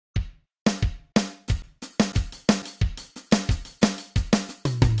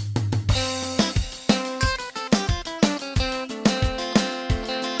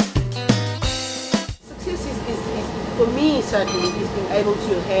certainly is being able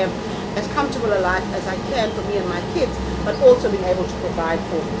to have as comfortable a life as I can for me and my kids, but also being able to provide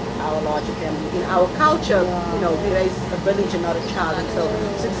for our larger family. In our culture, you know, we raise a village and not a child, and so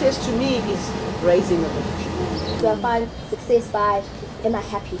success to me is raising a village. So I find success by, am I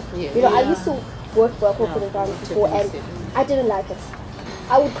happy? Yeah. You know, I used to work for a corporate environment before, and I didn't like it.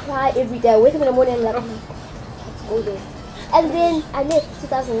 I would cry every day. I wake up in the morning and like, I have to go there. And then I left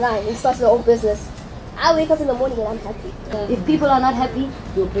 2009 and started my own business. I wake up in the morning and I'm happy. If people are not happy,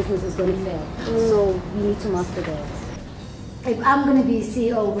 your business is going to fail. So you need to master that. If I'm going to be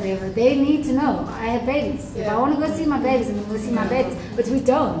CEO or whatever, they need to know I have babies. If I want to go see my babies, I'm going to go see my babies. But we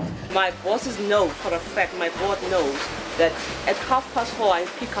don't. My bosses know for a fact, my board knows that at 4:30 I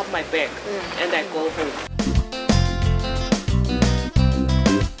pick up my bag and I go home.